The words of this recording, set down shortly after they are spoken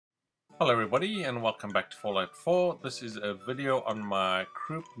Hello everybody and welcome back to Fallout 4. This is a video on my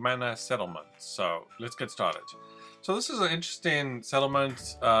Croup Manor Settlement. So let's get started. So this is an interesting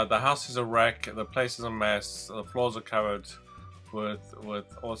settlement. The house is a wreck, the place is a mess, the floors are covered with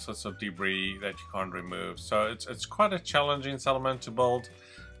all sorts of debris that you can't remove. So it's quite a challenging settlement to build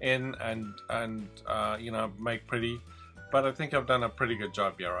in and make pretty. But I think I've done a pretty good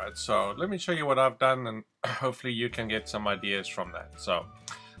job here, right? So let me show you what I've done and hopefully you can get some ideas from that.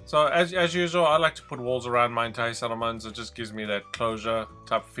 So as usual, I like to put walls around my entire settlements. It just gives me that closure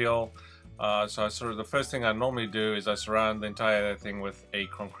type feel. So the first thing I normally do is I surround the entire thing with a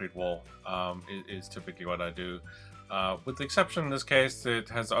concrete wall. Is typically what I do. With the exception in this case, it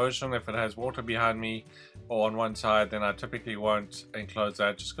has the ocean. If it has water behind me or on one side, then I typically won't enclose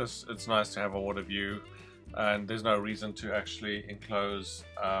that just because it's nice to have a water view. And there's no reason to actually enclose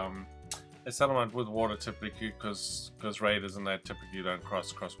a settlement with water typically because raiders and that typically don't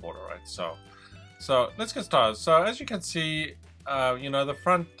cross water, right? So let's get started. So as you can see, the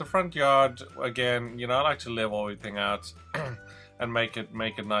front yard again, I like to level everything out and make it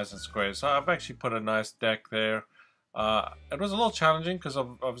nice and square. So I've actually put a nice deck there. It was a little challenging because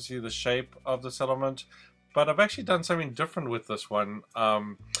of obviously the shape of the settlement, but I've actually done something different with this one. I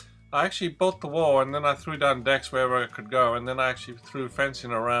actually built the wall and then I threw down decks wherever I could go, and then I actually threw fencing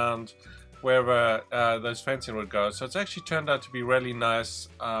around wherever those fencing would go. So it's actually turned out to be really nice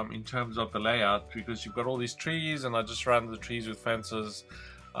in terms of the layout, because you've got all these trees and I just surrounded the trees with fences.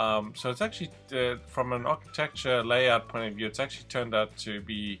 So it's actually, from an architecture layout point of view, it's actually turned out to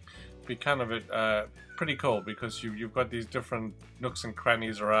be kind of pretty cool, because you've got these different nooks and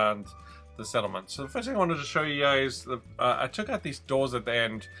crannies around the settlement. So the first thing I wanted to show you guys, I took out these doors at the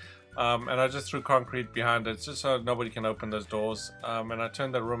end. And I just threw concrete behind it just so nobody can open those doors, and I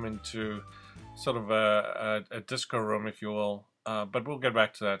turned that room into sort of a disco room, if you will, but we'll get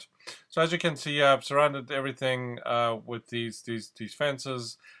back to that. So as you can see, I've surrounded everything with these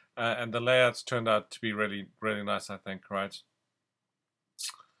fences, and the layouts turned out to be really nice, I think, right?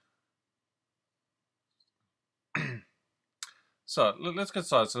 So let's get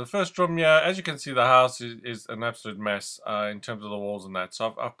started. So the first room here, as you can see, the house is an absolute mess in terms of the walls and that.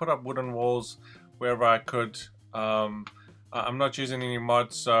 So I've put up wooden walls wherever I could. I'm not using any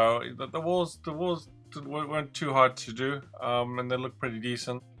mods, so the walls weren't too hard to do, and they look pretty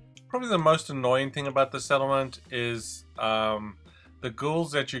decent. Probably the most annoying thing about the settlement is the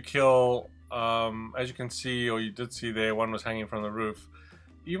ghouls that you kill. As you can see, or you did see there, one was hanging from the roof.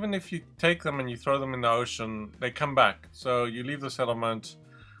 Even if you take them and you throw them in the ocean, they come back. So you leave the settlement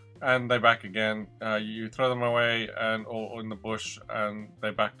and they're back again. You throw them away or in the bush and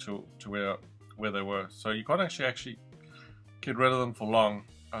they're back to where they were. So you can't actually get rid of them for long.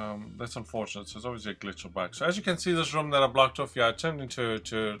 That's unfortunate. So it's obviously a glitch or bug. So as you can see, this room that I blocked off here, I turned into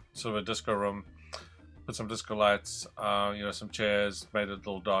sort of a disco room. Put some disco lights, some chairs, made it a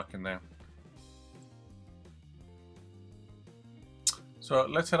little dark in there. So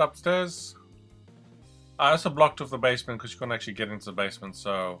let's head upstairs. I also blocked off the basement because you can't actually get into the basement.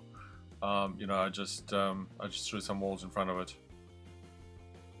 So, I just threw some walls in front of it.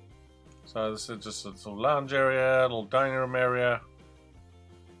 So this is just a little lounge area, a little dining room area,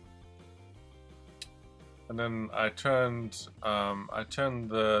 and then I turned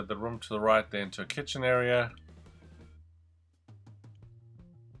the room to the right there into a kitchen area.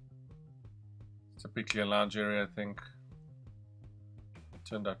 Typically a lounge area, I think.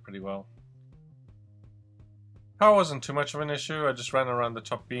 Turned out pretty well. Power wasn't too much of an issue. I just ran around the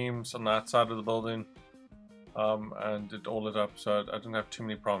top beams on the outside of the building and it all lit up, so I didn't have too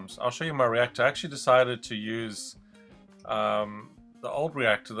many problems. I'll show you my reactor. I actually decided to use the old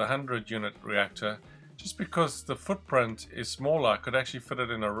reactor, the 100-unit reactor, just because the footprint is smaller. I could actually fit it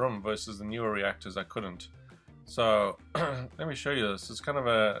in a room versus the newer reactors I couldn't. So let me show you this. It's kind of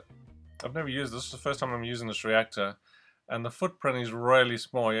I've never used this. This is the first time I'm using this reactor. And the footprint is really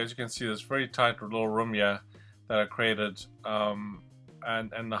small. As you can see, this very tight little room here that I created, and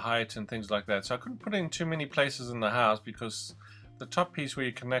the height and things like that. So I couldn't put it in too many places in the house because the top piece where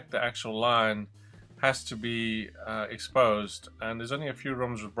you connect the actual line has to be exposed. And there's only a few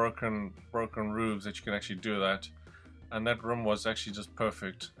rooms with broken roofs that you can actually do that. And that room was actually just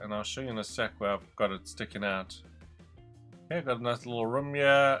perfect. And I'll show you in a sec where I've got it sticking out. Okay, I've got a nice little room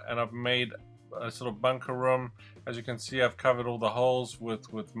here, and I've made a sort of bunker room. As you can see, I've covered all the holes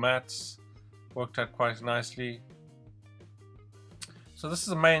with mats. Worked out quite nicely. So this is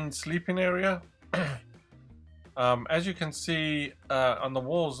the main sleeping area. As you can see on the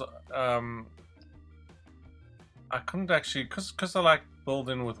walls, I couldn't actually, because I like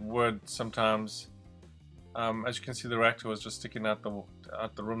building with wood sometimes. As you can see, the reactor was just sticking out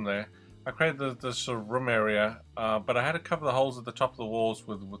the room there. I created this sort of room area, but I had to cover the holes at the top of the walls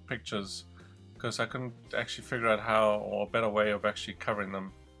with pictures because I couldn't actually figure out how, or a better way of actually covering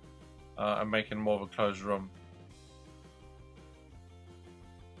them and making more of a closed room.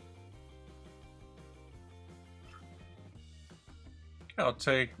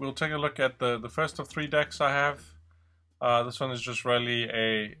 Okay, we'll take a look at the first of 3 decks I have. This one is just really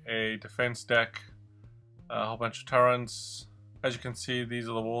a defense deck, a whole bunch of turrets. As you can see, these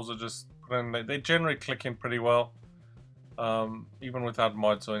are the walls are just put in. They generally click in pretty well, even without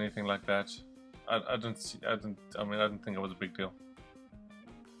mods or anything like that. I didn't think it was a big deal.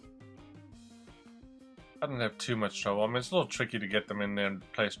 I didn't have too much trouble. I mean, it's a little tricky to get them in there and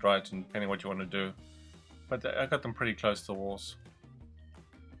placed right, and depending what you want to do. But I got them pretty close to the walls.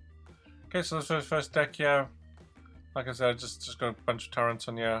 Okay, so this is the first deck here. Like I said, I just got a bunch of turrets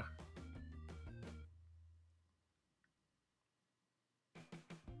on here.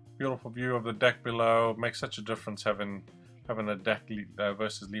 Beautiful view of the deck below. Makes such a difference having a deck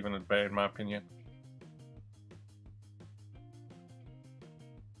versus leaving it bare, in my opinion.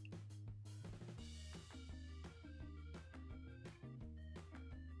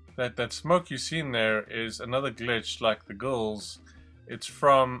 That smoke you see in there is another glitch, like the ghouls. It's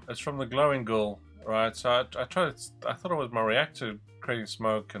from the glowing ghoul, right? So I thought it was my reactor creating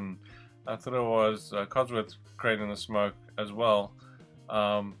smoke, and I thought it was Codsworth creating the smoke as well.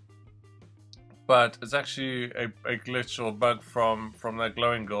 But it's actually a glitch or bug from that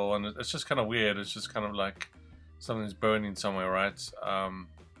glowing ghoul, and it's just kind of weird. It's just kind of like something's burning somewhere, right? I'm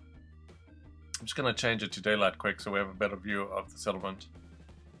just gonna change it to daylight quick so we have a better view of the settlement.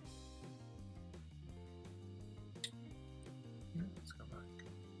 Let's go back.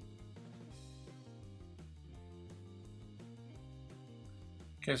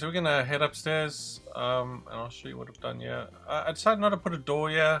 Okay, so we're gonna head upstairs, and I'll show you what I've done here. I decided not to put a door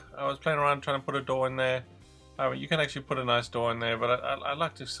here. I was playing around trying to put a door in there. You can actually put a nice door in there, but I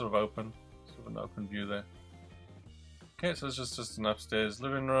like to sort of an open view there. Okay, so it's just an upstairs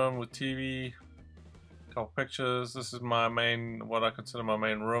living room with TV, a couple pictures. This is my main, what I consider my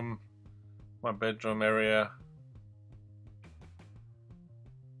main room, my bedroom area.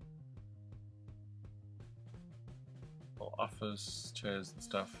 Office, chairs and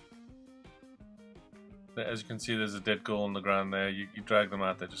stuff. As you can see, there's a dead ghoul on the ground there. You drag them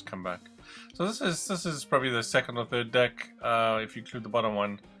out, they just come back. So this is probably the second or third deck, if you include the bottom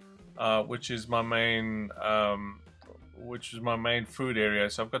one, which is my main food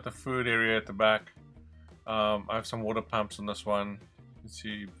area. So I've got the food area at the back. I have some water pumps on this one. You can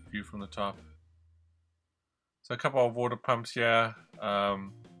see view from the top. So a couple of water pumps here.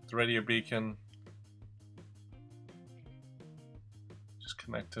 The radio beacon.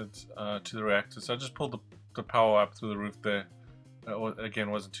 Connected to the reactor, so I just pulled the power up through the roof there.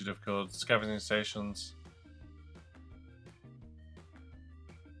 Again, wasn't too difficult. Scavenging stations.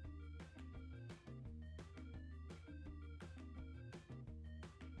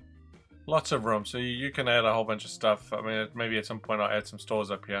 Lots of room, so you can add a whole bunch of stuff. I mean, maybe at some point I'll add some stores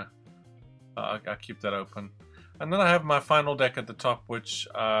up here. I'll keep that open. And then I have my final deck at the top, which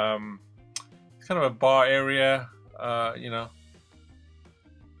is kind of a bar area, you know.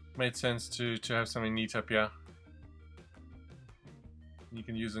 Made sense to have something neat up here. You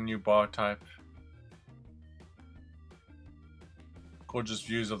can use a new bar type. Gorgeous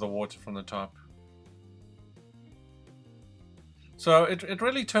views of the water from the top. So it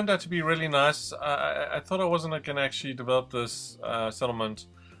really turned out to be really nice. I thought I wasn't going to actually develop this settlement,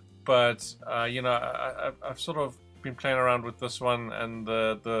 but you know, I've sort of been playing around with this one and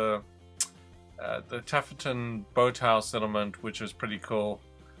the Tafferton boathouse settlement, which is pretty cool.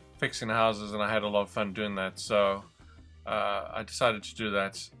 Fixing houses, and I had a lot of fun doing that, so I decided to do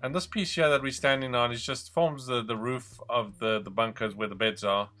that. And this piece here that we're standing on is just forms the roof of the bunkers where the beds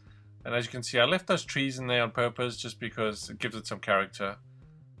are. And as you can see, I left those trees in there on purpose just because it gives it some character.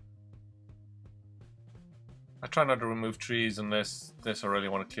 I try not to remove trees unless I really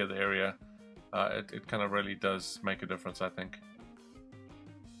want to clear the area. It kind of really does make a difference, I think.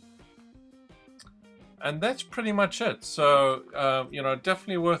 And that's pretty much it. So, you know,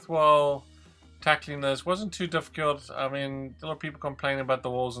 definitely worthwhile tackling this. Wasn't too difficult. I mean, a lot of people complaining about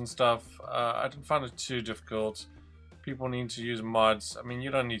the walls and stuff. I didn't find it too difficult. People need to use mods. I mean, you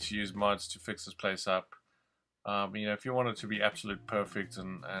don't need to use mods to fix this place up. You know, if you want it to be absolute perfect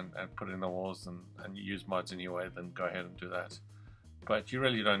and put in the walls and you use mods anyway, then go ahead and do that. But you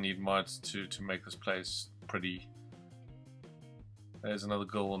really don't need mods to make this place pretty. There's another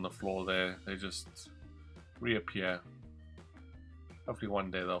ghoul on the floor there. They just reappear. Hopefully one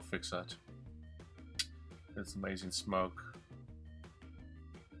day they'll fix that. There's amazing smoke.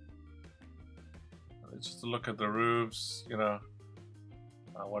 just to look at the roofs, you know,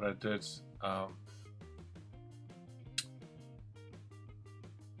 what I did.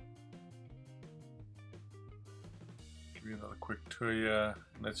 Give you another quick tour here.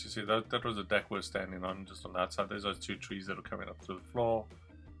 Let's just see, that was the deck we're standing on, just on that side. There's those two trees that are coming up through the floor.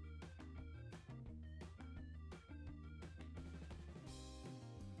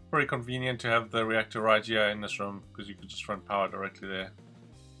 Very convenient to have the reactor right here in this room, because you could just run power directly there.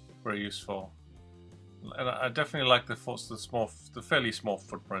 Very useful. And I definitely like the fairly small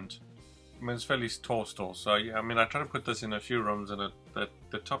footprint. I mean, it's fairly tall still, so yeah, I mean, I try to put this in a few rooms, and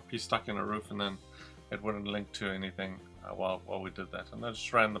the top piece stuck in a roof, and then it wouldn't link to anything while we did that. And I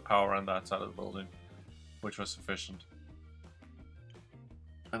just ran the power around the outside of the building, which was sufficient.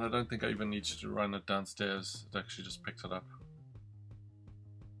 And I don't think I even needed to run it downstairs. It actually just picked it up.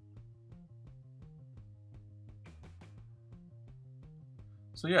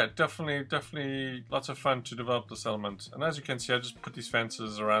 So yeah, definitely lots of fun to develop the settlement. And as you can see, I just put these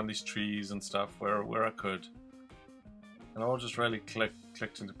fences around these trees and stuff where I could. And all just really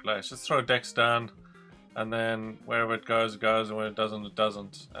clicked into place. Just throw decks down, and then wherever it goes, it goes, and where it doesn't, it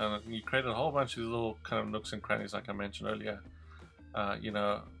doesn't. And you create a whole bunch of these little kind of nooks and crannies like I mentioned earlier. You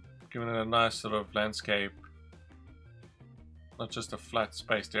know, giving it a nice sort of landscape. Not just a flat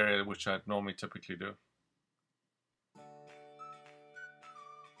spaced area, which I'd normally typically do.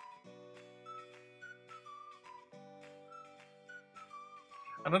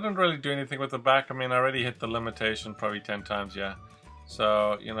 And I didn't really do anything with the back. I mean, I already hit the limitation probably 10 times, yeah.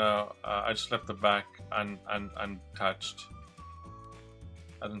 So, you know, I just left the back untouched.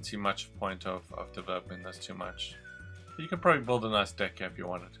 I didn't see much point of developing this too much. But you could probably build a nice deck here if you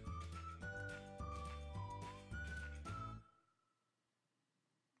wanted.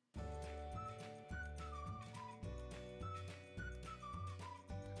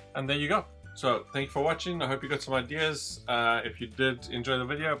 And there you go. So thank you for watching. I hope you got some ideas. If you did enjoy the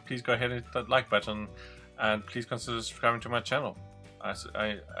video, please go ahead and hit that like button, and please consider subscribing to my channel. I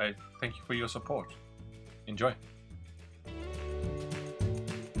thank you for your support. Enjoy.